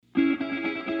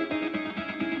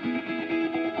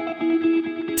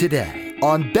today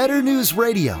on Better News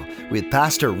Radio with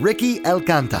Pastor Ricky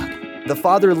Alcantara. The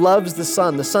Father loves the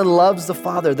Son loves the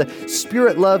Father, the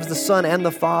Spirit loves the Son and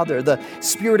the Father. The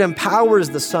Spirit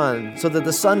empowers the Son so that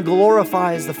the Son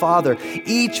glorifies the Father.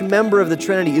 Each member of the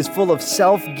Trinity is full of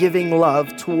self-giving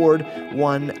love toward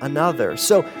one another.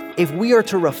 So if we are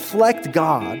to reflect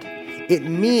God, it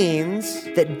means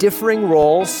that differing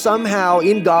roles somehow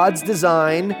in God's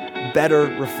design better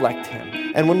reflect Him.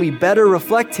 And when we better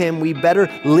reflect Him, we better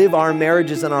live our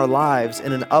marriages and our lives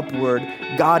in an upward,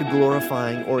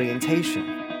 God-glorifying orientation.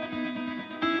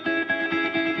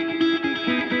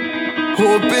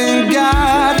 Hope in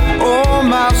God, oh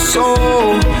my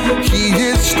soul. He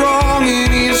is strong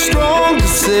and He is strong to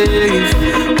save.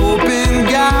 Hope in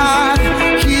God,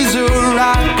 He's a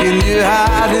rock in your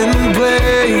hiding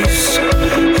place.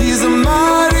 He's a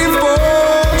mighty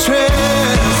fortress.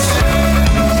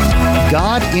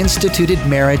 God instituted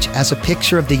marriage as a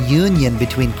picture of the union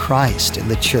between Christ and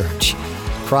the church.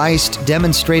 Christ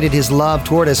demonstrated His love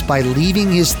toward us by leaving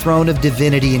His throne of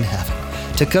divinity in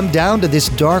heaven to come down to this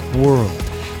dark world,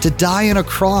 to die on a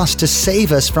cross to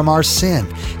save us from our sin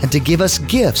and to give us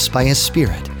gifts by His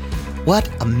Spirit. What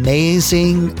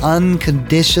amazing,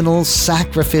 unconditional,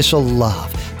 sacrificial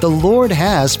love the Lord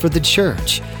has for the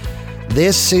church.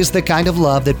 This is the kind of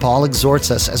love that Paul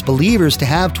exhorts us as believers to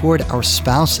have toward our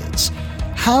spouses.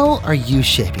 How are you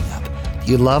shaping up?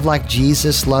 Do you love like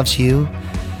Jesus loves you?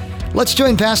 Let's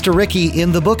join Pastor Ricky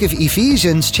in the book of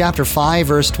Ephesians chapter 5,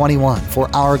 verse 21 for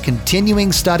our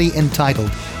continuing study entitled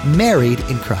Married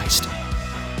in Christ.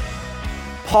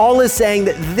 Paul is saying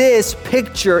that this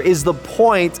picture is the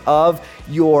point of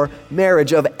your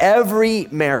marriage, of every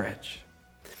marriage.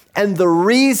 And the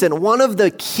reason, one of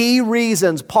the key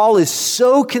reasons Paul is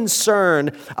so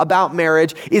concerned about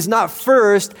marriage is not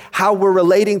first how we're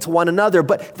relating to one another,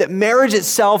 but that marriage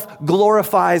itself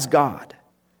glorifies God.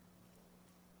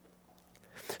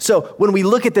 So when we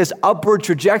look at this upward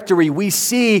trajectory, we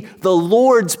see the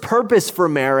Lord's purpose for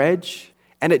marriage,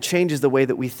 and it changes the way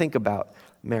that we think about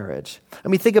marriage. I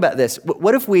mean, think about this.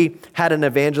 What if we had an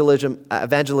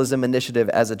evangelism initiative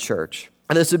as a church?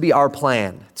 And this would be our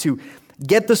plan, to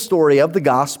get the story of the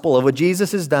gospel of what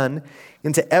Jesus has done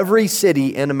into every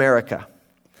city in America.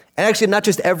 And actually not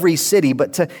just every city,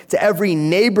 but to every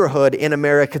neighborhood in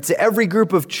America, to every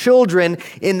group of children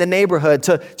in the neighborhood,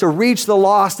 to reach the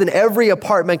lost in every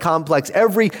apartment complex,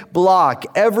 every block,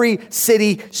 every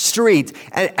city street.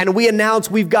 And we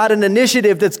announce we've got an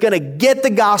initiative that's going to get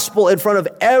the gospel in front of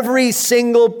every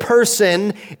single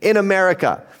person in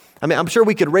America. I mean, I'm sure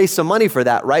we could raise some money for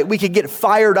that, right? We could get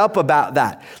fired up about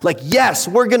that. Like, yes,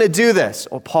 we're going to do this.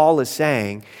 What Paul is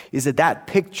saying is that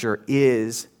picture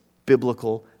is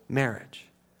biblical marriage.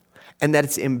 And that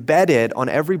it's embedded on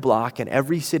every block and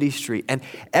every city street and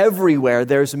everywhere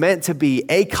there's meant to be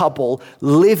a couple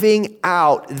living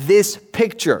out this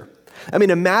picture. I mean,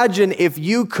 imagine if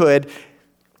you could,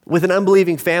 with an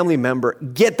unbelieving family member,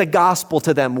 get the gospel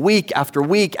to them week after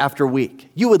week after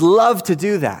week. You would love to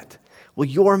do that. Well,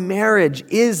 your marriage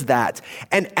is that.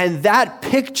 And that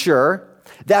picture,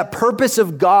 that purpose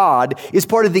of God is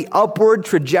part of the upward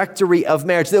trajectory of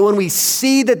marriage. That when we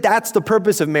see that that's the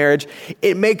purpose of marriage,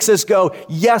 it makes us go,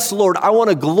 yes, Lord, I want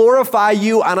to glorify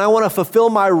you and I want to fulfill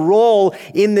my role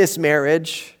in this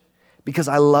marriage because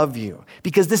I love you.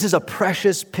 Because this is a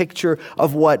precious picture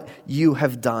of what you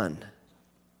have done.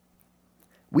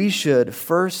 We should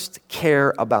first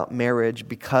care about marriage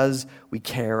because we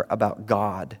care about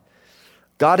God.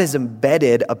 God has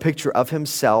embedded a picture of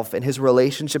Himself and His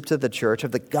relationship to the church,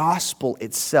 of the gospel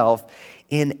itself,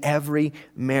 in every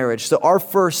marriage. So our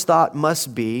first thought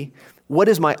must be, what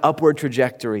does my upward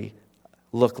trajectory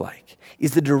look like?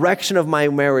 Is the direction of my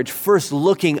marriage first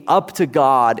looking up to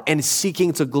God and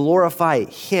seeking to glorify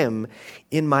Him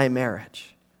in my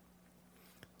marriage?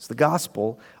 So the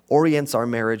gospel orients our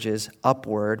marriages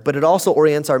upward, but it also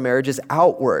orients our marriages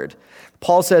outward.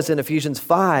 Paul says in Ephesians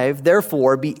 5,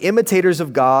 therefore, be imitators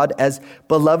of God as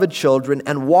beloved children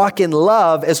and walk in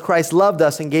love as Christ loved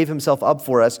us and gave Himself up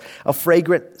for us, a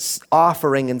fragrant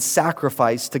offering and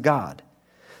sacrifice to God.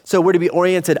 So we're to be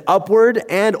oriented upward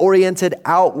and oriented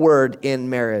outward in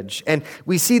marriage. And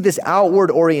we see this outward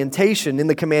orientation in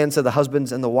the commands of the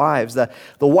husbands and the wives. The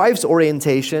wife's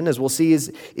orientation, as we'll see,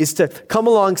 is to come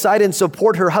alongside and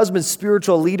support her husband's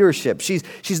spiritual leadership.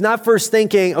 She's not first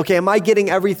thinking, okay, am I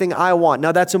getting everything I want?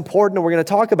 Now that's important, and we're going to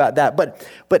talk about that. But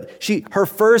her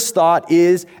first thought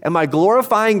is, am I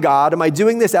glorifying God? Am I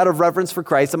doing this out of reverence for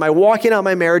Christ? Am I walking out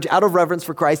my marriage out of reverence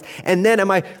for Christ? And then am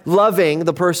I loving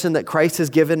the person that Christ has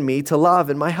given me to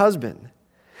love and my husband?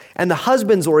 And the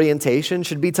husband's orientation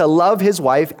should be to love his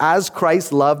wife as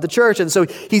Christ loved the church. And so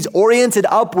he's oriented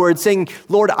upward, saying,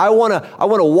 Lord, I want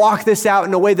to walk this out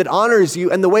in a way that honors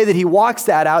you. And the way that he walks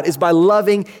that out is by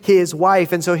loving his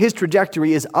wife. And so his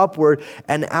trajectory is upward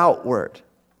and outward.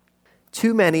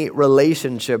 Too many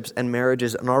relationships and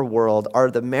marriages in our world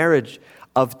are the marriage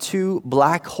of two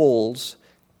black holes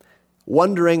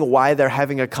wondering why they're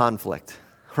having a conflict,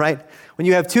 right? When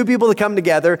you have two people that come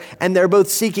together and they're both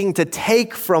seeking to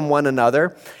take from one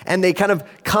another and they kind of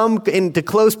come into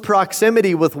close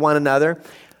proximity with one another,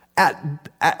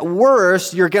 at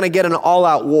worst, you're going to get an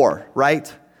all-out war,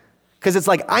 right? Because it's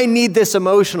like, I need this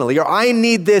emotionally, or I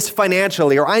need this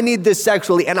financially, or I need this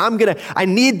sexually, and I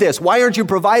need this. Why aren't you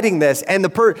providing this? And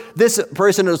this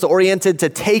person is oriented to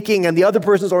taking, and the other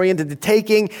person is oriented to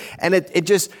taking, and it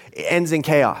just ends in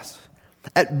chaos.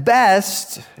 At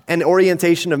best, an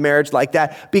orientation of marriage like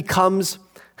that becomes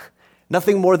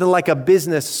nothing more than like a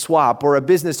business swap or a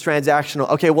business transactional.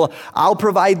 Okay, well, I'll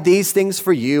provide these things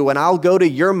for you, and I'll go to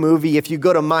your movie if you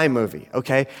go to my movie,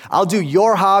 okay? I'll do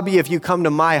your hobby if you come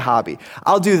to my hobby.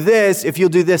 I'll do this if you'll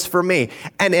do this for me.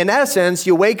 And in essence,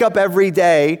 you wake up every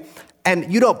day, and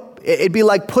it'd be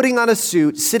like putting on a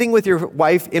suit, sitting with your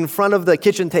wife in front of the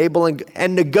kitchen table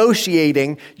and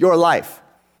negotiating your life.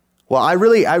 Well, I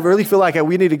really feel like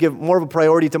we need to give more of a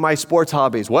priority to my sports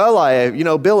hobbies. Well,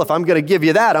 Bill, if I'm going to give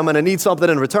you that, I'm going to need something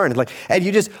in return. And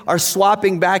you just are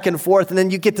swapping back and forth, and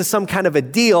then you get to some kind of a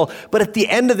deal. But at the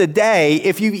end of the day,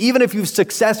 even if you've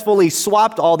successfully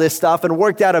swapped all this stuff and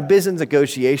worked out a business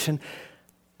negotiation,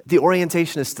 the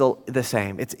orientation is still the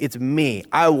same. It's me.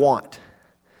 I want.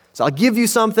 So I'll give you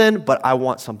something, but I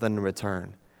want something in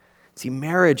return. See,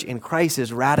 marriage in Christ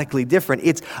is radically different.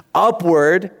 It's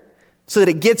upward, so that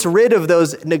it gets rid of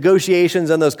those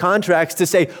negotiations and those contracts to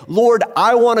say, Lord,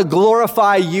 I want to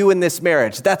glorify you in this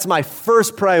marriage. That's my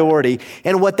first priority.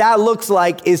 And what that looks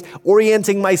like is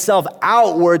orienting myself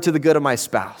outward to the good of my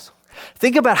spouse.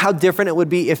 Think about how different it would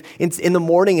be if in the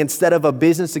morning, instead of a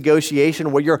business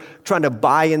negotiation where you're trying to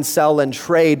buy and sell and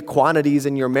trade quantities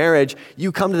in your marriage,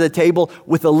 you come to the table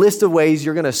with a list of ways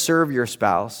you're going to serve your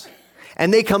spouse.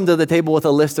 And they come to the table with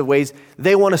a list of ways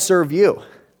they want to serve you.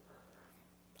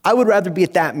 I would rather be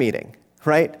at that meeting,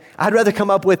 right? I'd rather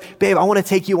come up with, babe, I want to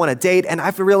take you on a date, and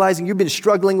I've been realizing you've been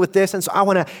struggling with this, and so I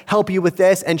want to help you with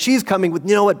this. And she's coming with,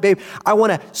 you know what, babe, I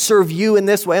want to serve you in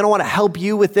this way, and I want to help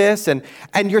you with this. And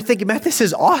you're thinking, man, this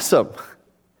is awesome.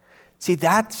 See,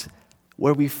 that's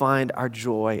where we find our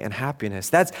joy and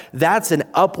happiness. That's an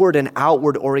upward and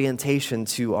outward orientation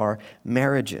to our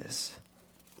marriages.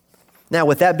 Now,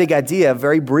 with that big idea,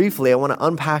 very briefly, I want to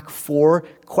unpack 4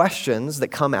 questions that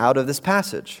come out of this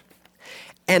passage.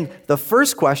 And the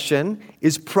first question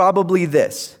is probably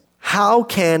this: how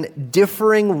can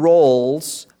differing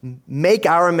roles make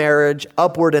our marriage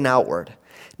upward and outward?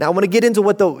 Now, I want to get into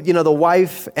what the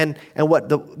wife and what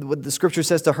the scripture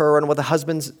says to her, and what the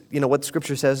husband's, what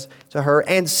scripture says to her.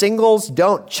 And singles,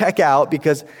 don't check out,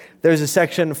 because there's a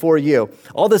section for you.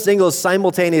 All the singles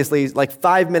simultaneously, like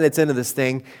 5 minutes into this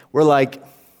thing, we're like,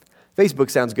 Facebook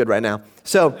sounds good right now.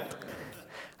 So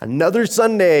another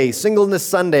Sunday, Singleness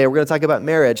Sunday, we're going to talk about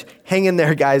marriage. Hang in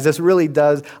there, guys. This really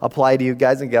does apply to you,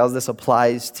 guys and gals. This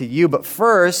applies to you. But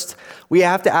first, we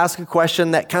have to ask a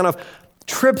question that kind of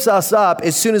trips us up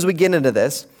as soon as we get into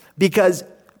this, because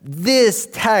this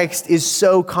text is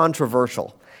so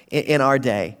controversial in our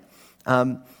day.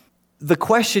 The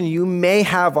question you may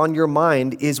have on your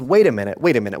mind is, wait a minute.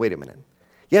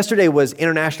 Yesterday was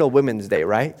International Women's Day,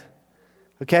 right?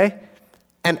 Okay?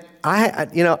 And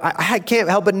I can't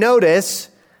help but notice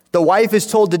the wife is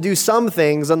told to do some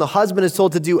things and the husband is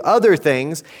told to do other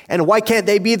things, and why can't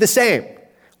they be the same?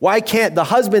 Why can't the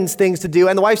husband's things to do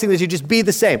and the wife's things to just be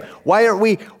the same? Why aren't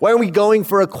we going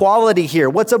for equality here?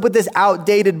 What's up with this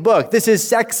outdated book? This is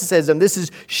sexism. This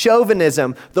is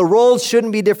chauvinism. The roles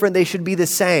shouldn't be different. They should be the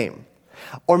same.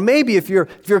 Or maybe if you're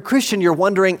a Christian, you're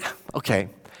wondering, okay,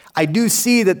 I do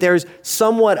see that there's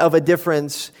somewhat of a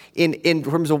difference in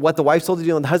terms of what the wife's told to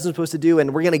do and the husband's supposed to do,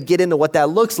 and we're going to get into what that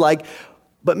looks like.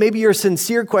 But maybe your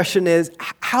sincere question is,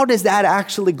 how does that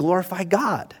actually glorify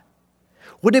God?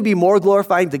 Wouldn't it be more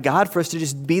glorifying to God for us to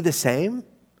just be the same?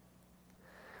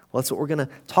 Well, that's what we're going to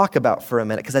talk about for a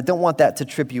minute, because I don't want that to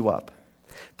trip you up.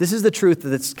 This is the truth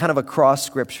that's kind of across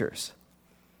scriptures.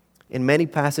 In many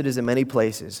passages, in many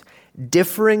places,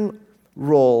 differing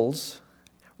roles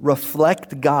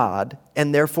reflect God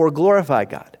and therefore glorify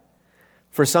God.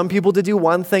 For some people to do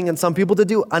one thing and some people to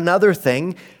do another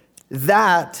thing,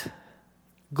 that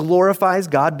glorifies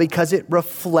God because it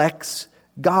reflects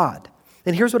God.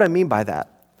 And here's what I mean by that.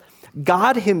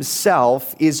 God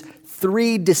himself is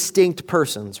 3 distinct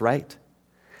persons, right?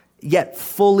 yet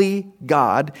fully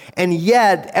God. And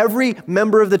yet every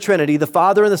member of the Trinity, the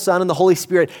Father and the Son and the Holy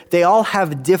Spirit, they all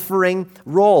have differing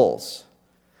roles.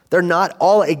 They're not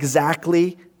all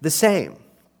exactly the same.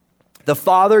 The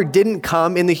Father didn't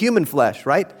come in the human flesh,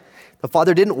 right? The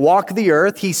Father didn't walk the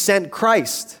earth. He sent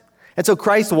Christ. And so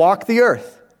Christ walked the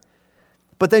earth.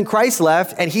 But then Christ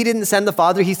left, and he didn't send the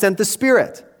Father, he sent the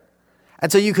Spirit.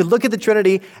 And so you could look at the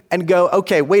Trinity and go,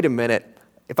 okay, wait a minute.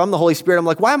 If I'm the Holy Spirit, I'm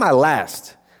like, why am I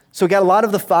last? So we got a lot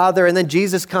of the Father, and then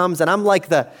Jesus comes, and I'm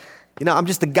like I'm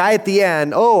just the guy at the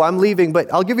end. Oh, I'm leaving,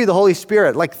 but I'll give you the Holy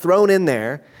Spirit, like thrown in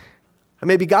there. And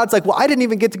maybe God's like, well, I didn't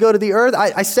even get to go to the earth.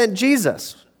 I sent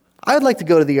Jesus. I would like to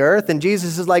go to the earth. And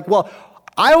Jesus is like, well,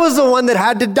 I was the one that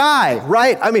had to die,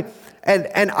 right? I mean,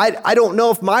 and I don't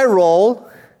know if my role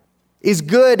is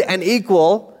good and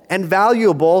equal and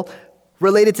valuable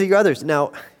related to your others.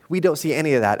 Now, we don't see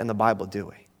any of that in the Bible, do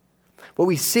we? What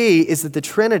we see is that the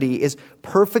Trinity is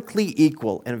perfectly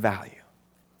equal in value.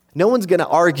 No one's going to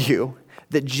argue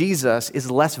that Jesus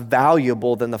is less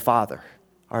valuable than the Father,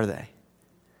 are they?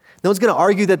 No one's going to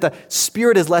argue that the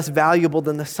Spirit is less valuable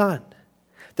than the Son.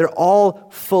 They're all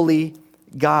fully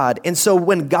God. And so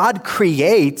when God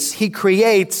creates, he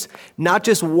creates not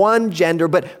just one gender,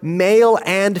 but male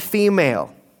and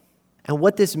female. And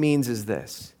what this means is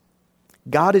this.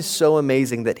 God is so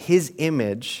amazing that his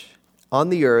image on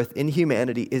the earth in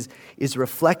humanity is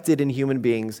reflected in human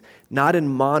beings, not in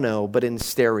mono, but in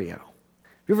stereo.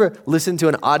 You ever listen to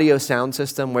an audio sound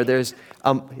system where it's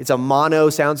a mono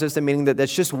sound system, meaning that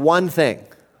that's just one thing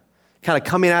kind of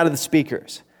coming out of the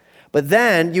speakers. But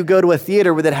then you go to a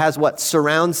theater where it has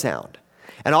surround sound.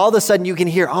 And all of a sudden you can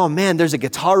hear, oh man, there's a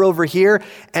guitar over here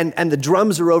and the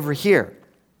drums are over here.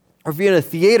 Or if you're in a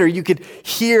theater, you could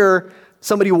hear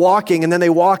somebody walking and then they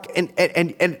walk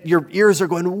and your ears are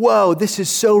going, whoa, this is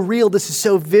so real, this is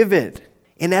so vivid.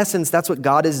 In essence, that's what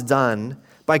God has done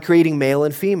by creating male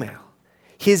and female.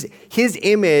 His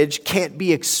image can't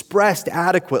be expressed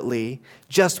adequately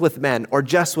just with men or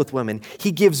just with women.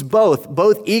 He gives both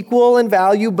equal in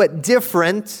value, but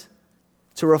different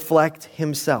to reflect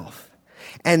himself.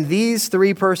 And these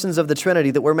three persons of the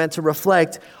Trinity that we're meant to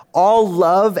reflect all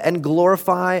love and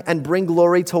glorify and bring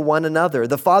glory to one another.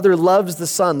 The Father loves the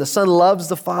Son loves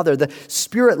the Father, the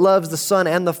Spirit loves the Son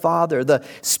and the Father. The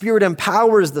Spirit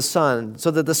empowers the Son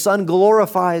so that the Son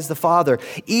glorifies the Father.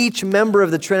 Each member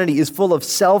of the Trinity is full of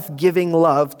self-giving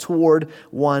love toward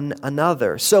one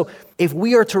another. So if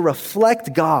we are to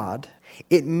reflect God,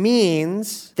 it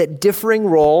means that differing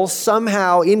roles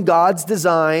somehow in God's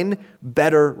design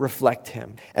better reflect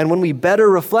him. And when we better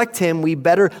reflect him, we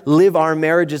better live our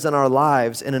marriages and our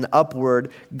lives in an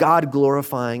upward,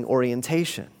 God-glorifying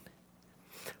orientation.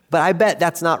 But I bet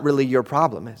that's not really your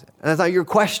problem, is it? And that's not your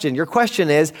question. Your question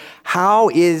is, how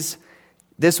is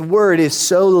this word is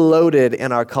so loaded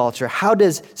in our culture? How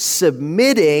does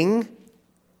submitting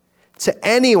to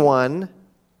anyone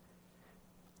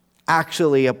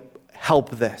actually help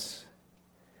this?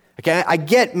 Okay, I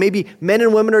get maybe men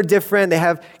and women are different. They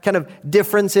have kind of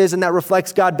differences and that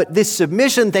reflects God. But this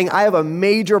submission thing, I have a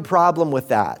major problem with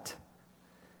that.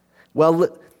 Well,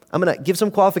 I'm going to give some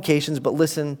qualifications, but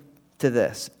listen to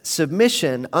this.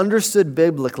 Submission, understood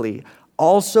biblically,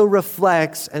 also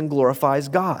reflects and glorifies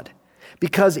God.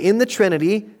 Because in the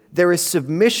Trinity, there is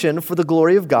submission for the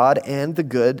glory of God and the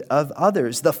good of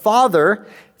others. The Father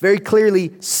very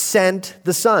clearly sent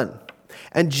the Son.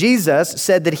 And Jesus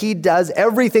said that he does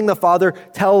everything the Father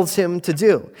tells him to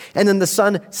do. And then the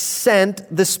Son sent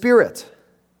the Spirit.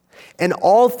 And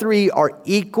all three are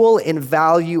equal in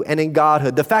value and in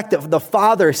godhood. The fact that the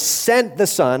Father sent the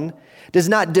Son does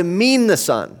not demean the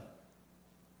Son.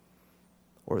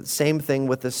 Or the same thing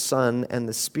with the Son and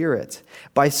the Spirit.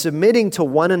 By submitting to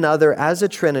one another as a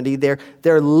Trinity,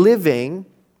 they're living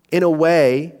in a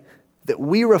way that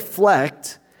we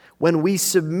reflect when we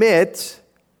submit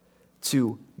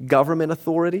to government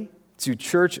authority, to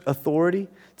church authority,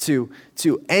 to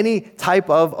any type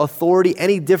of authority,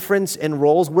 any difference in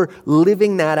roles. We're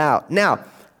living that out. Now, I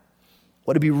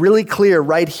want to be really clear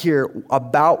right here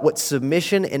about what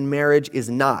submission in marriage is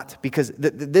not, because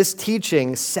this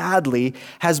teaching, sadly,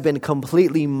 has been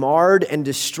completely marred and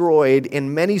destroyed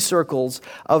in many circles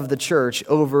of the church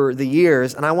over the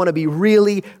years, and I want to be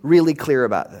really, really clear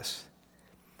about this.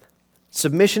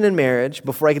 Submission in marriage,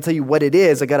 before I can tell you what it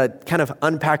is, I got to kind of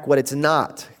unpack what it's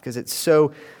not, because it's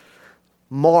so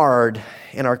marred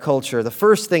in our culture. The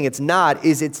first thing it's not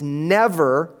is it's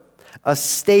never a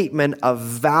statement of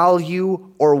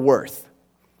value or worth.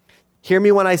 Hear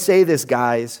me when I say this,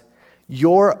 guys.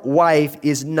 Your wife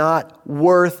is not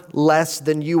worth less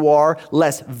than you are,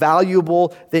 less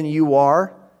valuable than you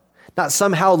are. not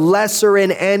somehow lesser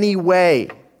in any way.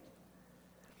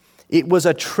 It was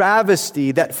a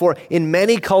travesty that in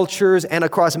many cultures and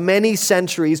across many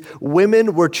centuries,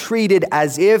 women were treated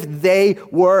as if they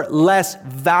were less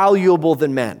valuable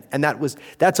than men. And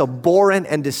that's abhorrent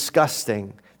and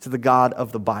disgusting to the God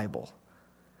of the Bible.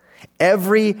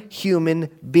 Every human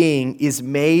being is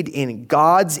made in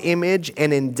God's image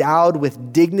and endowed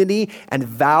with dignity and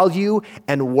value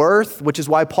and worth, which is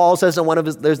why Paul says in one of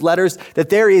his letters that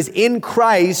there is in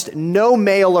Christ no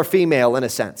male or female in a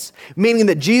sense, meaning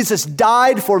that Jesus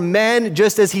died for men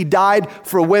just as he died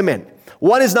for women.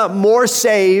 One is not more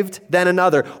saved than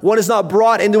another. One is not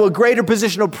brought into a greater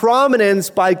position of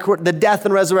prominence by the death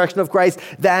and resurrection of Christ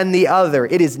than the other.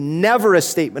 It is never a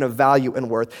statement of value and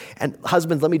worth. And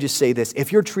husbands, let me just say this.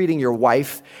 If you're treating your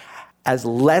wife as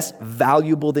less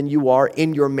valuable than you are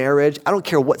in your marriage, I don't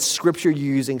care what scripture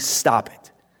you're using, stop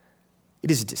it. It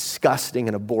is disgusting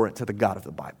and abhorrent to the God of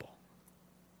the Bible.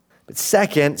 But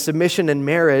second, submission in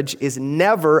marriage is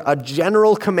never a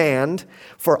general command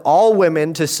for all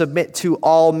women to submit to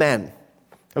all men.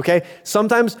 Okay?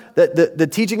 Sometimes the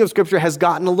teaching of Scripture has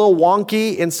gotten a little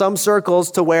wonky in some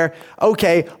circles to where,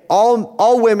 okay,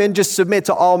 all women just submit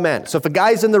to all men. So if a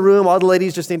guy's in the room, all the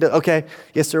ladies just need to, okay,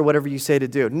 yes sir, whatever you say to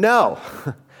do. No,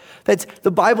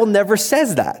 the Bible never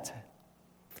says that.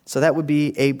 So that would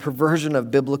be a perversion of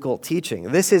biblical teaching.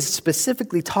 This is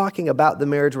specifically talking about the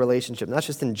marriage relationship, not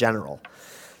just in general.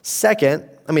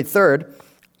 Third,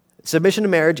 submission to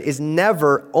marriage is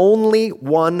never only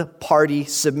one party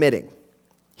submitting.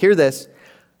 Hear this.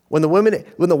 When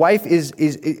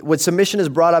submission is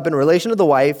brought up in relation to the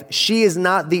wife, she is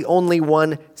not the only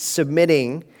one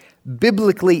submitting.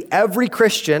 Biblically, every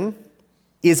Christian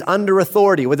is under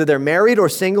authority, whether they're married or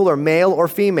single or male or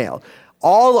female.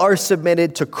 All are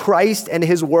submitted to Christ and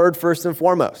his word first and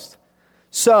foremost.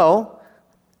 So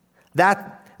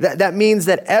that means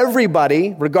that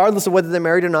everybody, regardless of whether they're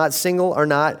married or not, single or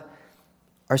not,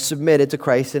 are submitted to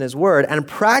Christ and his word. And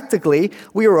practically,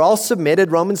 we are all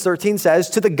submitted, Romans 13 says,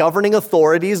 to the governing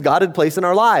authorities God had placed in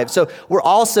our lives. So we're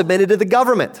all submitted to the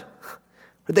government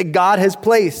that God has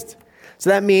placed.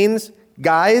 So that means,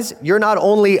 guys, you're not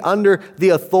only under the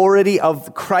authority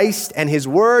of Christ and his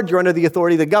word, you're under the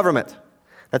authority of the government.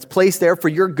 That's placed there for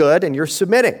your good, and you're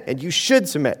submitting, and you should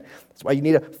submit. That's why you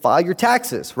need to file your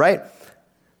taxes, right?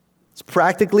 It's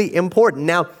practically important.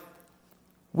 Now,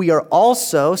 we are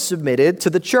also submitted to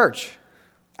the church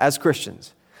as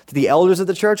Christians, to the elders of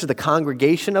the church, to the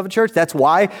congregation of a church. That's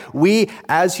why we,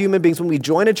 as human beings, when we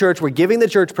join a church, we're giving the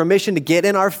church permission to get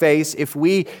in our face if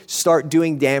we start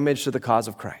doing damage to the cause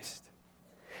of Christ.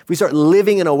 If we start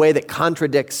living in a way that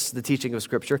contradicts the teaching of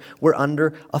Scripture, we're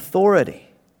under authority.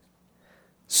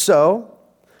 So,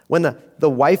 when the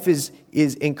wife is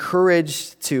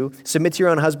encouraged to submit to your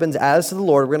own husbands as to the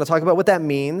Lord, we're going to talk about what that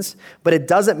means, but it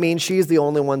doesn't mean she's the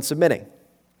only one submitting.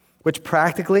 Which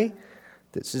practically,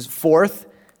 this is fourth,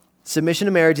 submission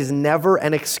to marriage is never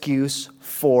an excuse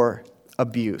for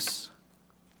abuse.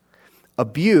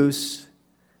 Abuse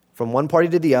from one party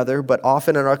to the other, but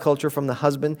often in our culture from the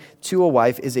husband to a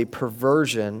wife, is a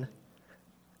perversion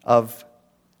of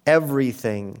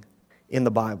everything in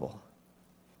the Bible.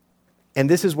 And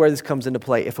this is where this comes into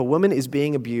play. If a woman is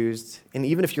being abused, and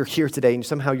even if you're here today and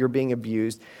somehow you're being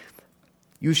abused,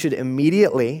 you should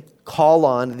immediately call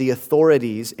on the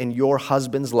authorities in your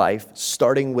husband's life,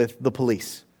 starting with the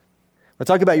police. When I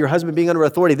talk about your husband being under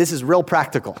authority, this is real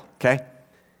practical, okay?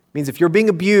 It means if you're being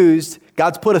abused,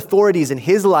 God's put authorities in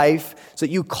his life so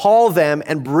that you call them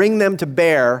and bring them to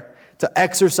bear to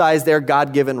exercise their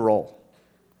God-given role.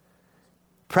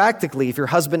 Practically, if your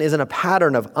husband is in a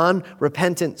pattern of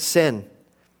unrepentant sin,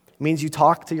 it means you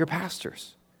talk to your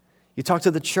pastors. You talk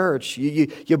to the church.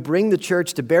 You bring the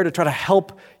church to bear to try to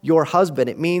help your husband.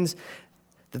 It means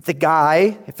that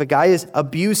if a guy is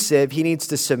abusive, he needs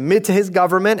to submit to his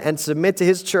government and submit to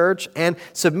his church and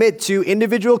submit to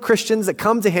individual Christians that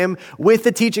come to him with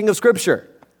the teaching of Scripture.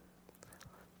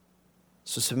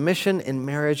 So submission in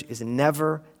marriage is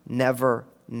never, never,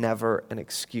 never an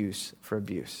excuse for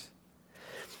abuse.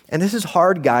 And this is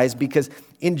hard, guys, because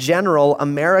in general,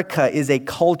 America is a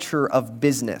culture of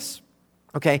business,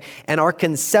 okay? And our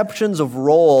conceptions of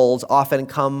roles often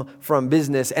come from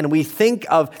business, and we think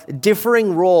of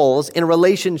differing roles in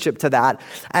relationship to that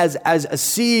as a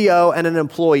CEO and an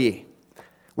employee.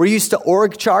 We're used to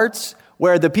org charts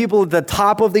where the people at the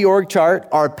top of the org chart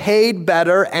are paid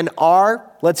better and are,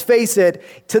 let's face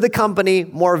it, to the company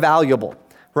more valuable,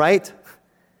 right?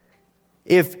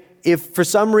 If for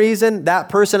some reason that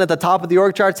person at the top of the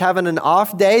org chart's having an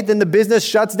off day, then the business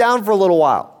shuts down for a little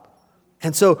while.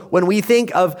 And so when we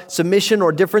think of submission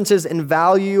or differences in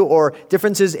value or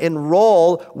differences in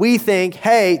role, we think,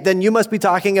 hey, then you must be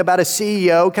talking about a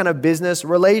CEO kind of business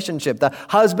relationship. The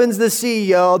husband's the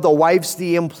CEO, the wife's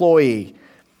the employee.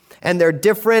 And they're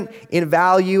different in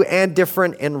value and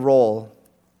different in role.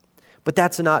 But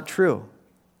that's not true.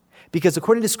 Because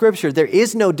according to Scripture, there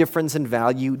is no difference in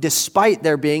value despite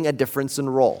there being a difference in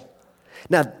role.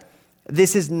 Now,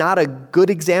 this is not a good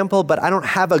example, but I don't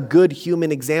have a good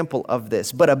human example of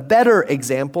this. But a better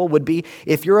example would be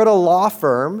if you're at a law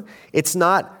firm, it's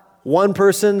not one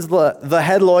person's the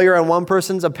head lawyer and one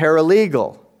person's a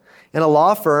paralegal. In a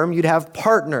law firm, you'd have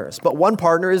partners, but one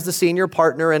partner is the senior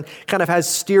partner and kind of has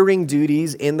steering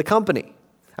duties in the company.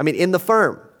 In the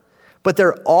firm. But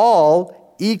they're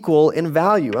all equal in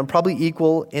value and probably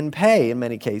equal in pay in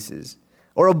many cases.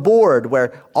 Or a board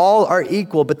where all are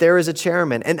equal, but there is a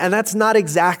chairman. And that's not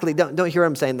exactly, don't hear what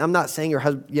I'm saying. I'm not saying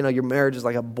your marriage is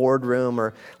like a boardroom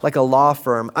or like a law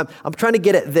firm. I'm trying to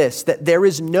get at this, that there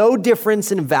is no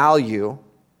difference in value,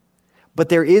 but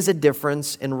there is a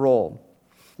difference in role.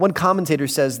 One commentator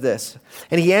says this,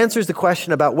 and he answers the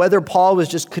question about whether Paul was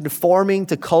just conforming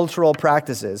to cultural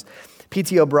practices.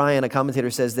 P.T. O'Brien, a commentator,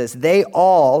 says this: they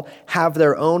all have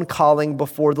their own calling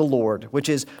before the Lord, which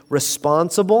is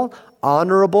responsible,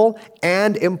 honorable,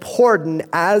 and important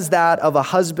as that of a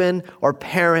husband or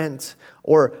parent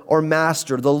or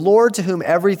master. The Lord to whom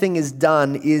everything is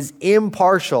done is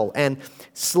impartial, and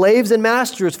slaves and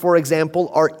masters, for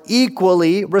example, are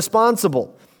equally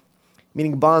responsible.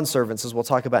 Meaning bondservants, as we'll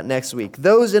talk about next week.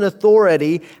 Those in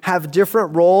authority have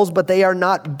different roles, but they are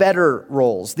not better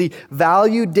roles. The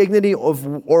value, dignity,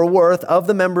 or worth of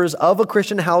the members of a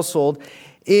Christian household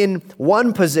in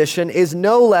one position is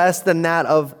no less than that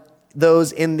of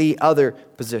those in the other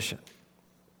position.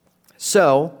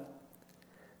 So,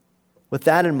 with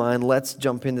that in mind, let's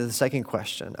jump into the second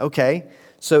question. Okay,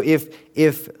 so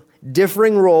if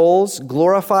differing roles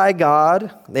glorify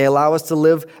God, they allow us to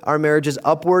live our marriages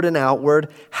upward and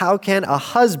outward, how can a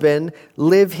husband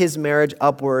live his marriage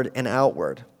upward and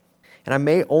outward? And I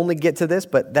may only get to this,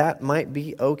 but that might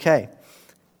be okay.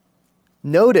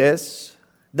 Notice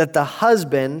that the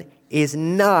husband is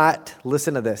not,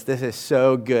 listen to this is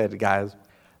so good, guys.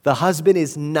 The husband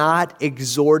is not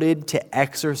exhorted to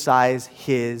exercise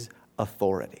his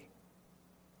authority.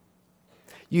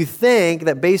 You think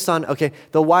that based on,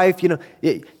 the wife, you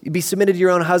be submitted to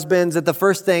your own husbands, that the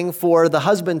first thing for the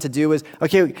husband to do is,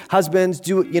 husbands,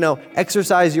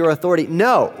 exercise your authority.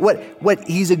 No, what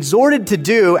he's exhorted to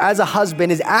do as a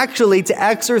husband is actually to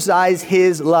exercise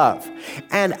his love.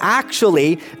 And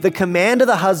actually, the command of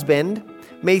the husband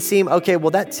may seem,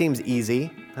 that seems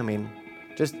easy.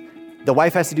 Just the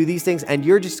wife has to do these things and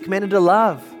you're just commanded to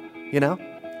love,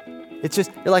 It's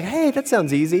just, you're like, hey, that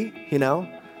sounds easy,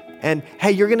 And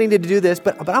hey, you're going to need to do this,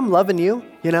 but I'm loving you,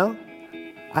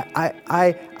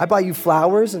 I buy you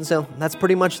flowers, and so that's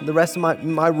pretty much the rest of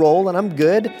my role, and I'm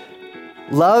good.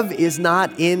 Love is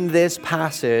not in this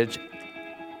passage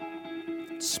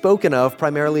spoken of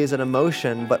primarily as an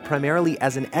emotion, but primarily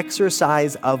as an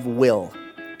exercise of will,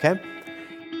 okay?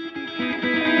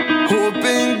 Hope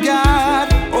in God,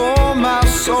 oh my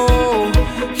soul,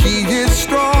 He is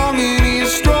strong and He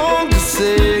is strong to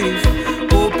save.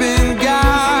 Hope in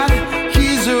God,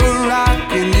 He's a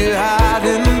rock in your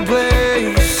hiding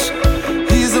place.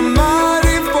 He's a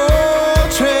mighty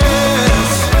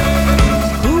fortress.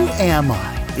 Who am I?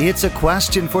 It's a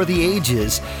question for the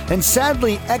ages, and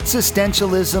sadly,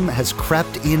 existentialism has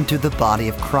crept into the body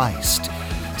of Christ.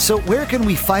 So where can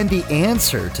we find the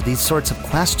answer to these sorts of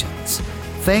questions?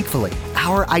 Thankfully,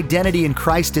 our identity in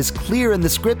Christ is clear in the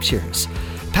Scriptures.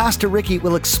 Pastor Ricky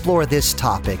will explore this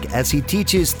topic as he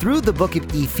teaches through the book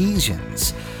of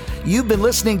Ephesians. You've been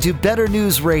listening to Better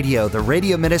News Radio, the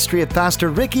radio ministry of Pastor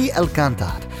Ricky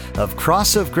Alcantar of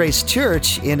Cross of Grace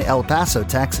Church in El Paso,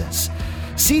 Texas.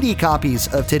 CD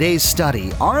copies of today's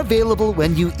study are available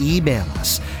when you email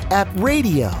us at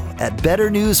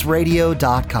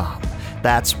radio@betternewsradio.com.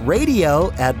 That's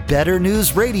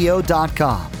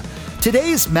radio@betternewsradio.com.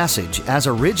 Today's message, as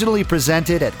originally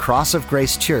presented at Cross of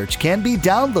Grace Church, can be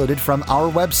downloaded from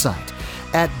our website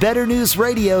at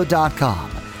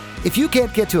betternewsradio.com. If you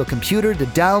can't get to a computer to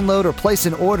download or place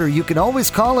an order, you can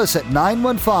always call us at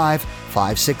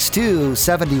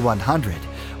 915-562-7100.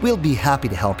 We'll be happy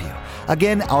to help you.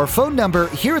 Again, our phone number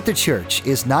here at the church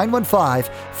is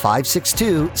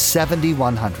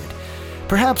 915-562-7100.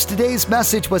 Perhaps today's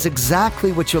message was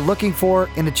exactly what you're looking for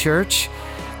in a church.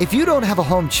 If you don't have a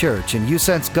home church and you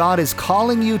sense God is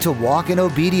calling you to walk in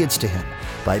obedience to Him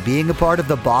by being a part of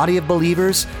the body of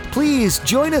believers, please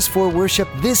join us for worship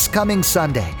this coming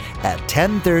Sunday at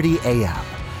 10:30 a.m.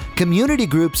 Community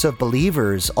groups of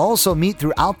believers also meet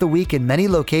throughout the week in many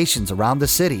locations around the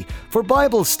city for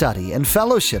Bible study and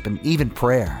fellowship and even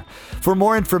prayer. For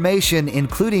more information,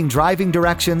 including driving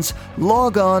directions,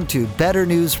 log on to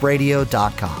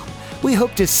betternewsradio.com. We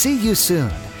hope to see you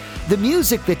soon. The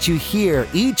music that you hear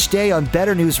each day on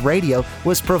Better News Radio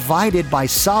was provided by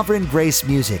Sovereign Grace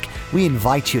Music. We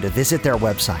invite you to visit their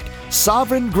website,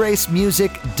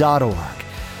 sovereigngracemusic.org.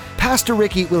 Pastor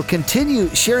Ricky will continue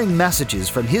sharing messages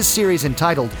from his series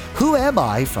entitled, Who Am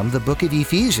I? From the book of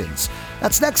Ephesians.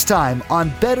 That's next time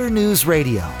on Better News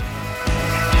Radio.